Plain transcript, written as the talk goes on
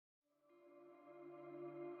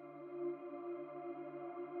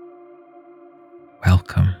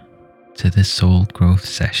to the Soul Growth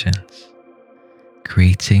Sessions,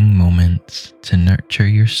 creating moments to nurture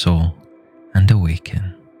your soul and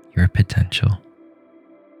awaken your potential.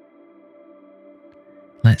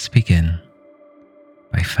 Let's begin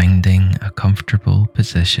by finding a comfortable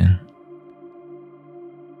position,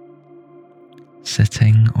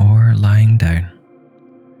 sitting or lying down,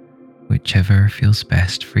 whichever feels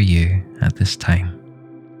best for you at this time.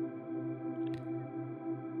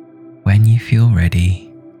 When you feel ready,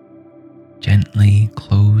 gently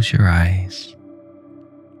close your eyes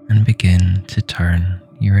and begin to turn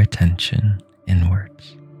your attention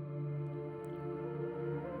inwards.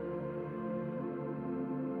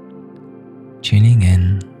 Tuning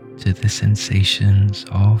in to the sensations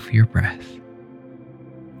of your breath,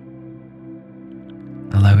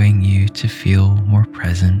 allowing you to feel more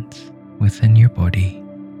present within your body.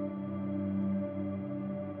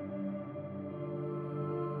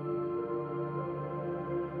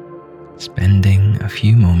 Spending a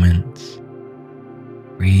few moments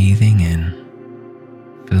breathing in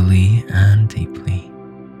fully and deeply,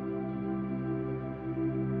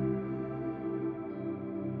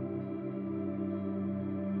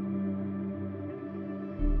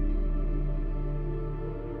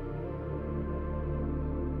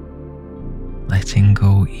 letting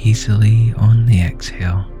go easily on the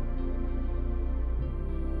exhale.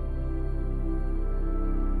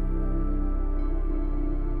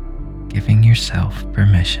 Giving yourself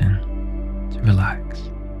permission to relax.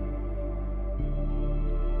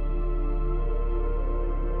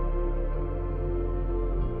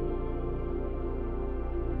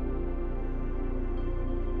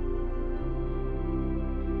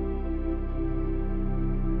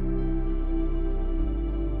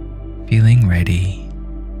 Feeling ready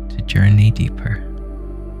to journey deeper.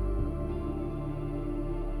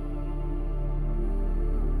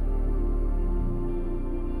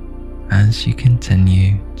 As you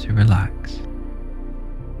continue to relax,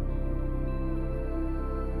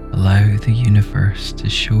 allow the universe to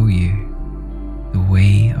show you the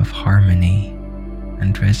way of harmony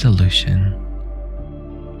and resolution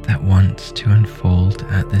that wants to unfold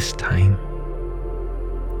at this time.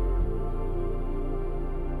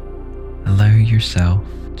 Allow yourself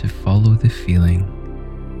to follow the feeling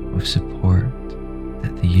of support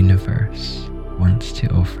that the universe wants to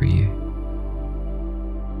offer you.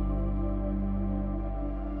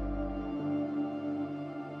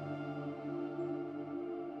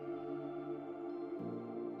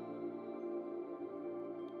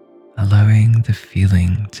 Allowing the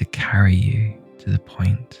feeling to carry you to the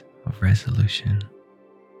point of resolution.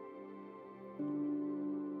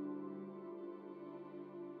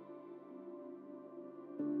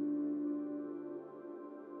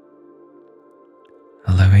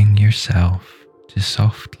 Allowing yourself to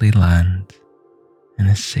softly land in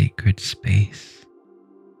a sacred space.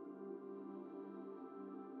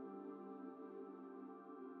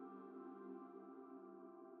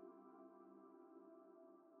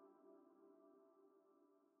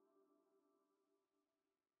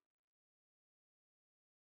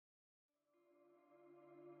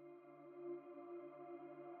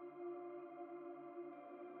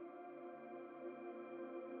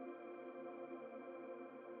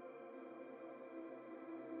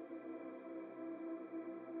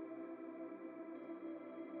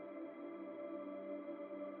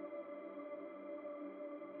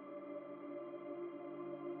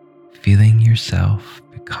 Feeling yourself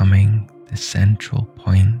becoming the central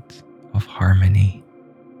point of harmony,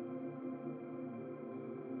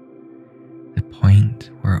 the point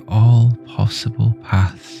where all possible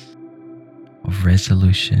paths of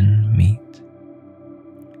resolution meet.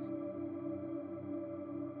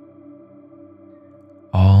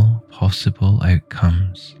 All possible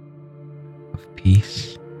outcomes of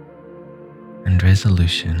peace and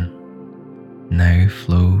resolution now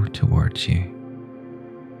flow towards you.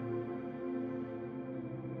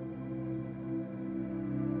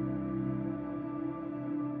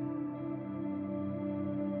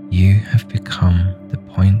 You have become the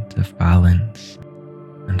point of balance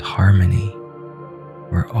and harmony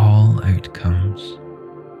where all outcomes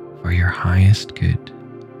for your highest good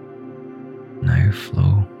now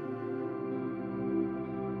flow.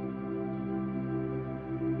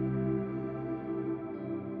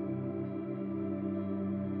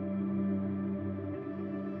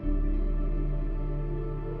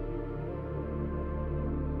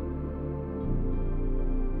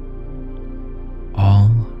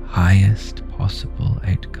 All highest possible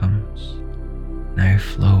outcomes now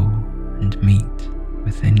flow and meet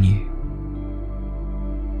within you.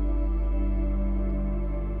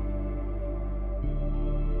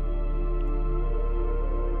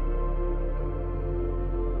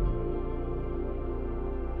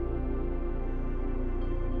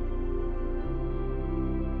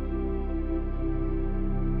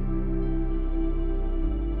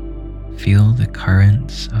 Feel the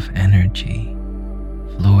currents of energy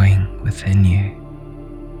flowing within you.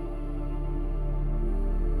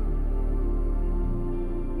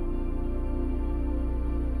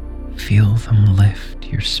 Feel them lift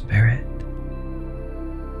your spirit.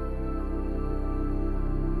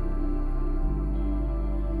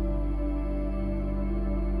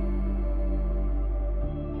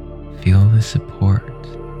 Feel the support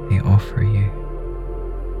they offer you.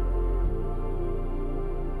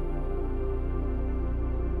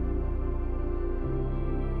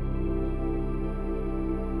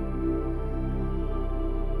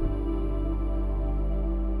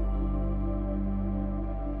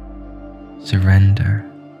 Surrender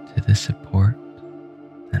to the support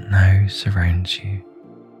that now surrounds you.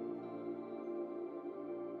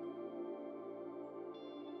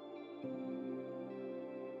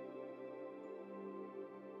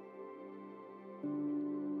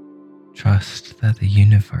 Trust that the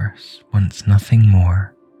universe wants nothing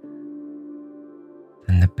more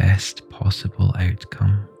than the best possible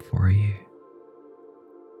outcome for you.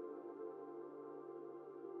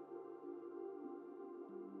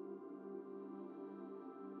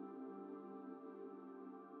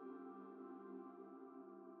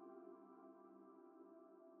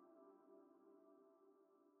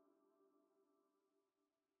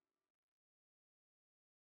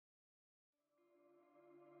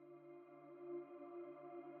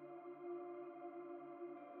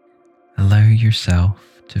 Allow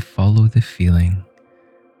yourself to follow the feeling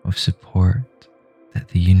of support that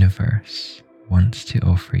the universe wants to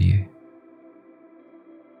offer you.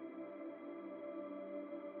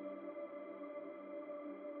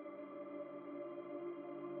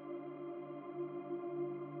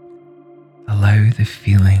 Allow the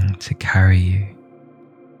feeling to carry you.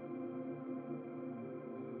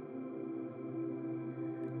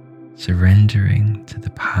 Surrendering to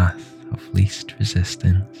the path of least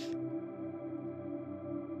resistance.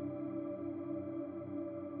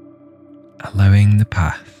 Allowing the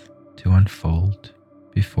path to unfold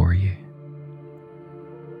before you.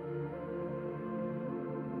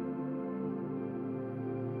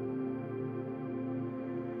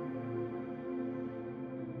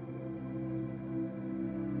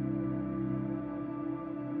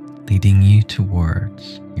 Leading you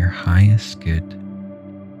towards your highest good.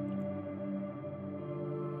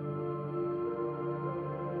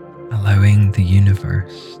 Allowing the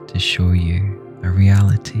universe to show you a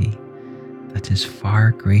reality that is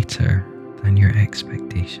far greater than your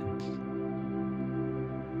expectations.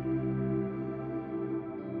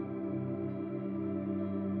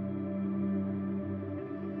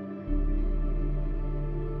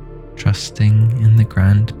 Trusting in the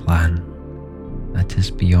grand plan that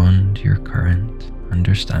is beyond your current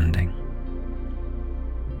understanding.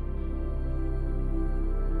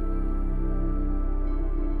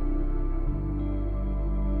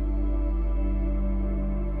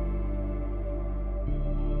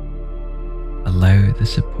 Allow the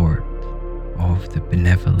support of the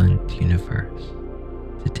benevolent universe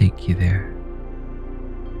to take you there.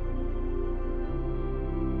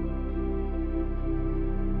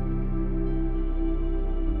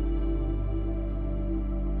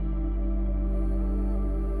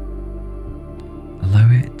 Allow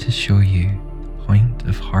it to show you the point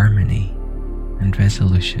of harmony and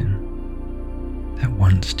resolution that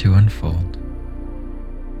wants to unfold.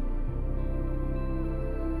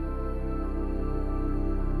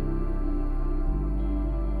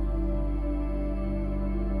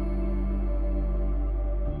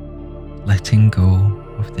 Letting go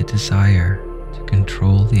of the desire to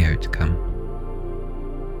control the outcome.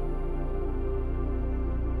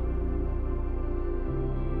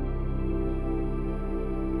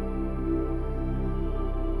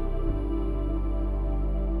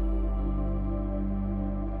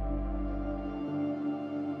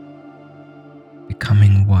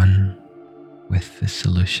 Becoming one with the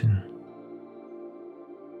solution.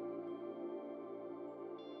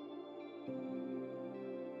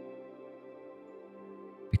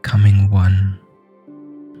 Becoming one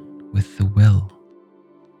with the will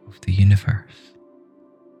of the universe.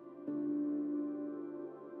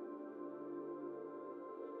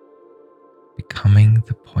 Becoming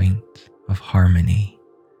the point of harmony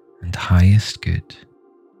and highest good.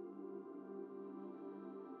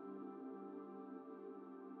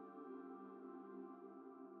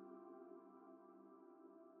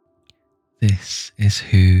 This is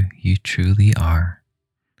who you truly are.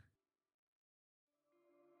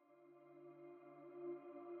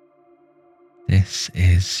 This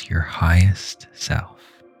is your highest self.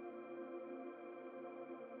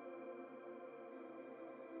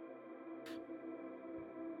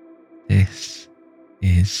 this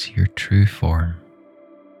is your true form.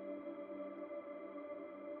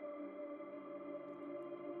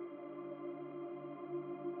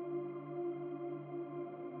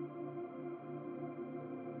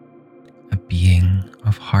 A being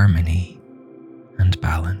of harmony and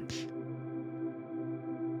balance.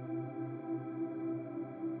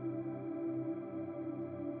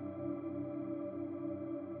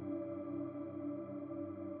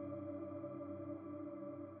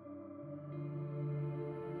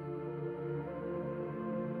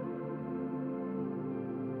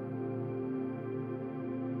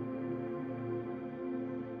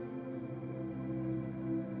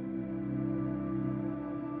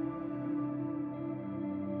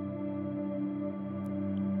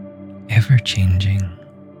 Ever changing,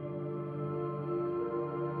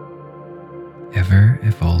 ever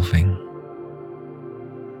evolving,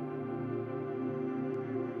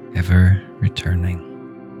 ever returning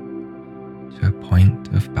to a point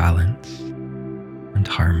of balance and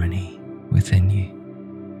harmony within you.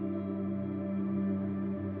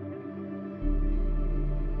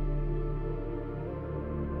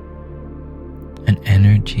 An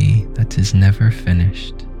energy that is never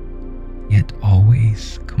finished, yet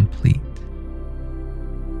always complete.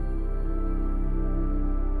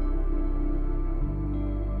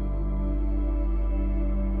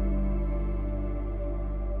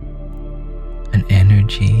 An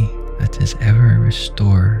energy that is ever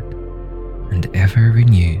restored and ever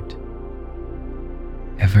renewed,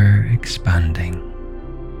 ever expanding,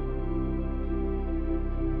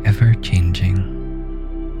 ever changing,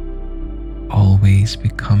 always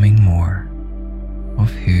becoming more of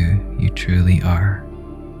who you truly are.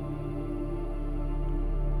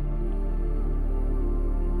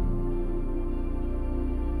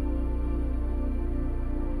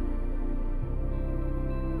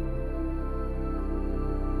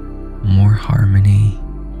 More harmony,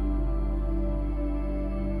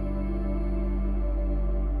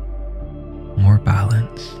 more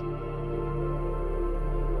balance,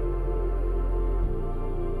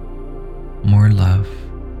 more love,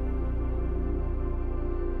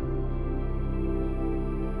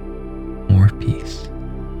 more peace.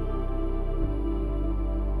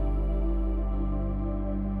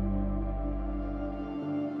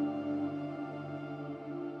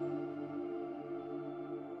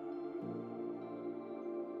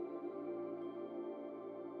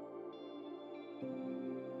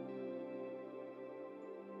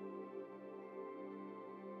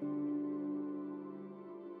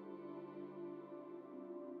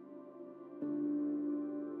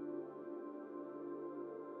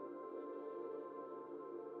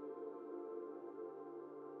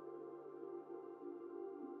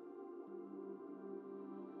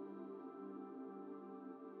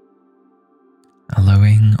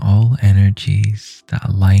 Allowing all energies that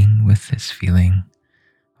align with this feeling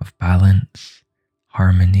of balance,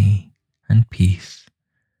 harmony, and peace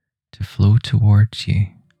to flow towards you.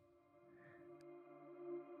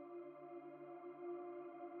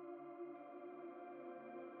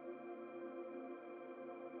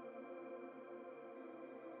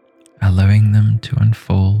 Allowing them to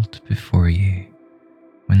unfold before you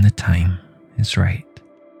when the time is right.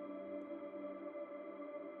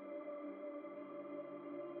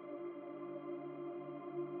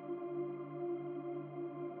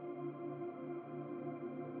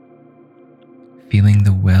 Feeling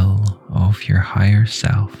the will of your higher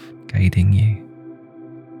self guiding you.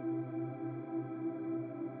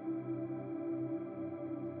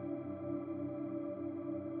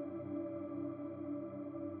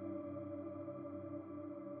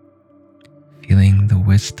 Feeling the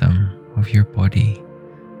wisdom of your body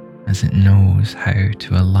as it knows how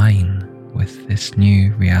to align with this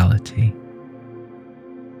new reality.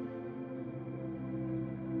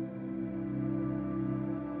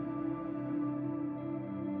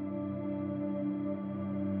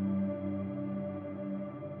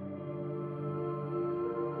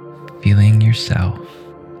 Feeling yourself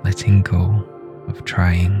letting go of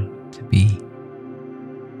trying to be,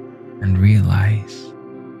 and realize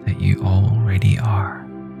that you already are.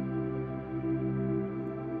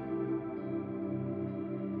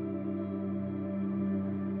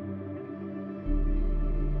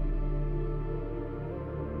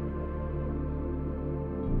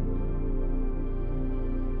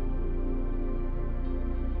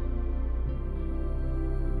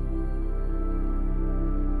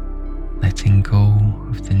 Letting go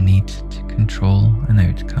of the need to control an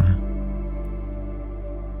outcome.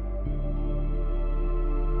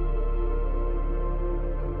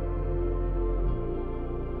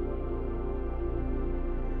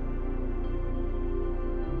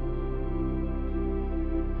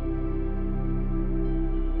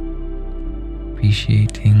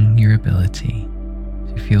 appreciating your ability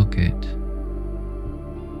to feel good.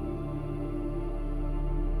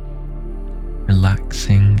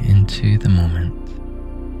 Relaxing into the moment.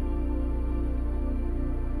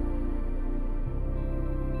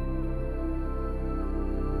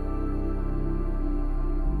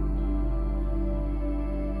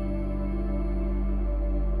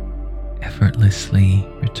 Effortlessly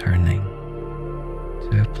returning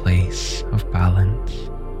to a place of balance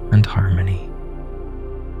and harmony.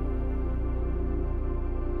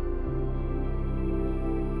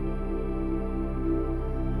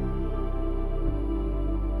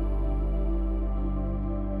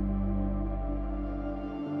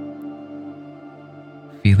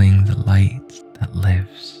 Feeling the light that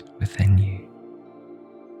lives within you.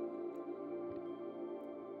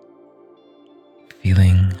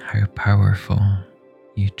 Feeling how powerful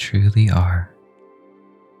you truly are.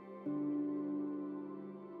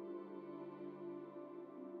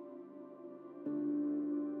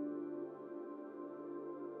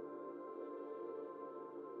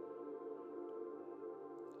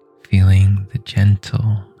 Feeling the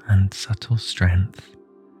gentle and subtle strength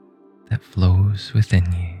that flows within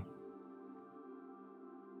you.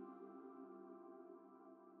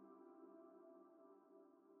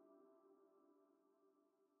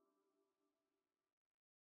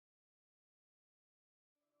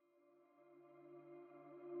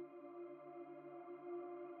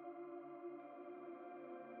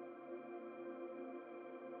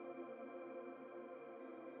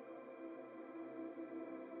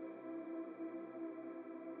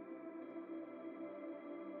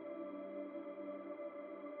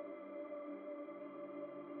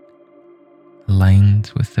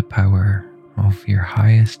 Aligned with the power of your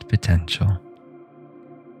highest potential.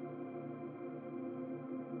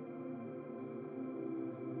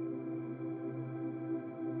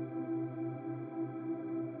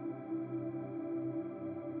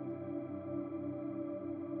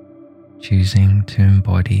 Choosing to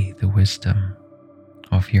embody the wisdom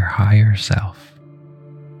of your higher self.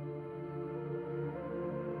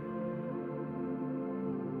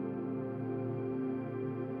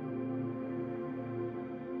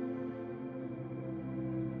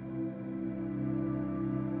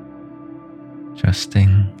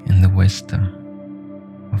 Trusting in the wisdom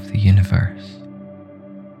of the universe.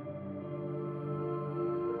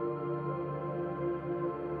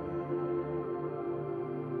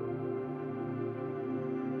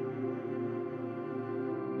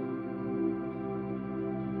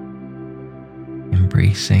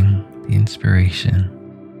 Embracing the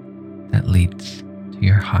inspiration that leads to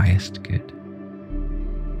your highest good.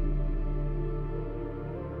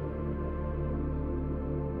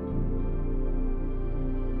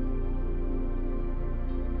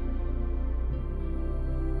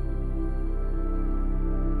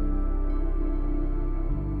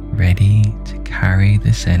 Ready to carry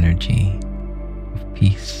this energy of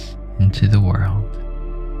peace into the world.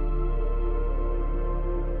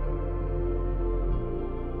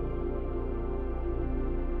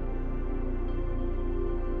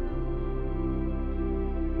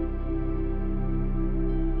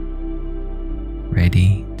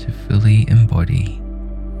 Ready to fully embody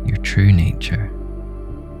your true nature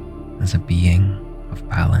as a being of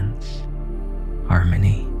balance,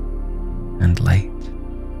 harmony, and light.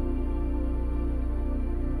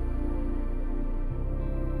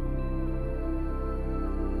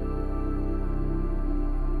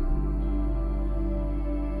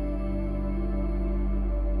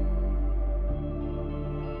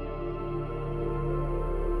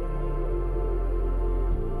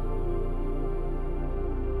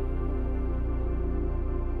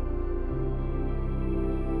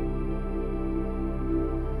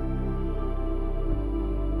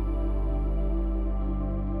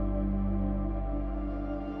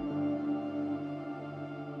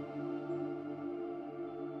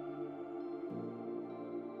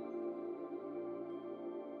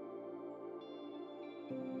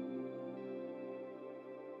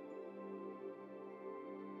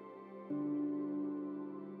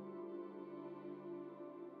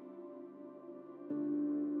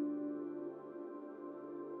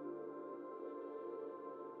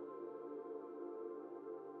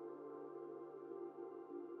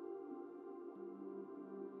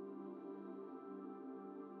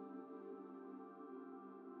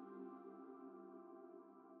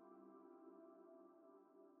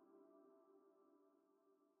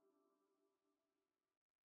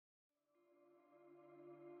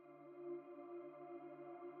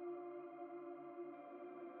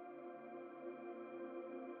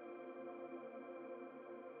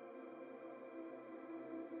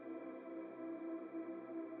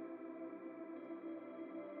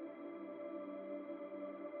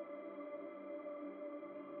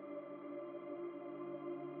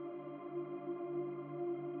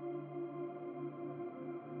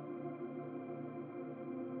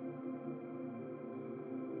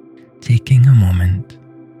 taking a moment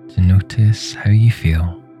to notice how you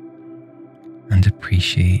feel and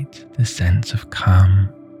appreciate the sense of calm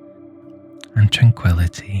and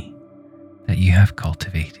tranquility that you have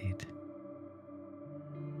cultivated.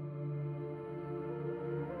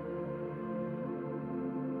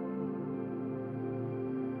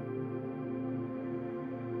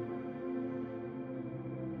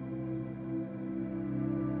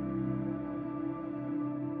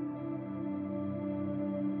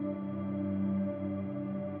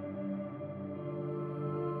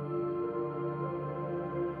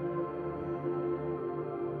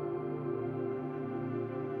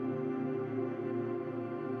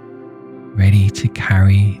 Ready to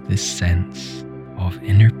carry this sense of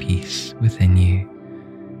inner peace within you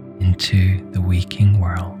into the waking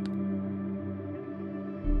world.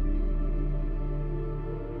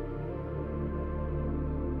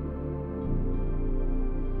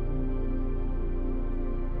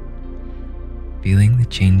 Feeling the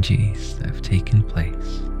changes that have taken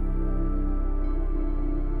place,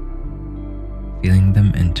 feeling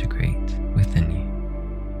them integrate within you.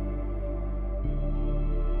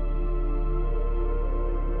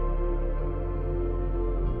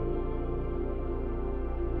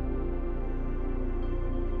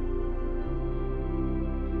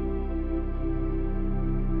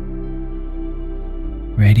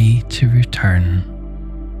 Ready to return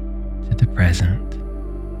to the present,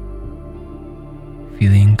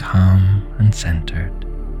 feeling calm and centered,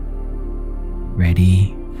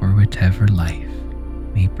 ready for whatever life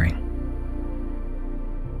may bring.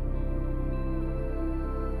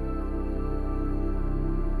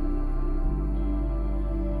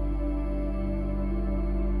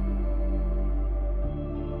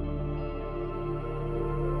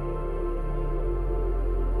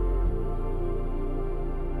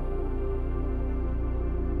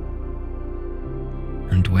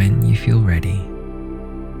 And when you feel ready,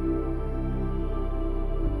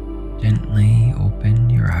 gently open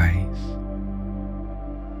your eyes.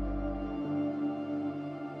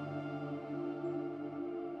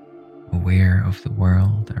 Aware of the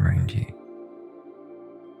world around you.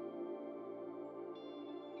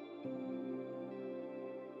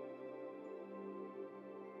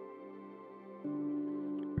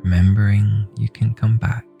 Remembering you can come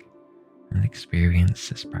back and experience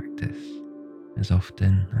this practice as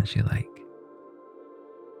often as you like.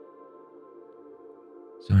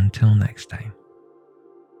 So until next time,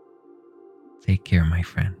 take care, my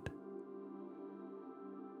friend.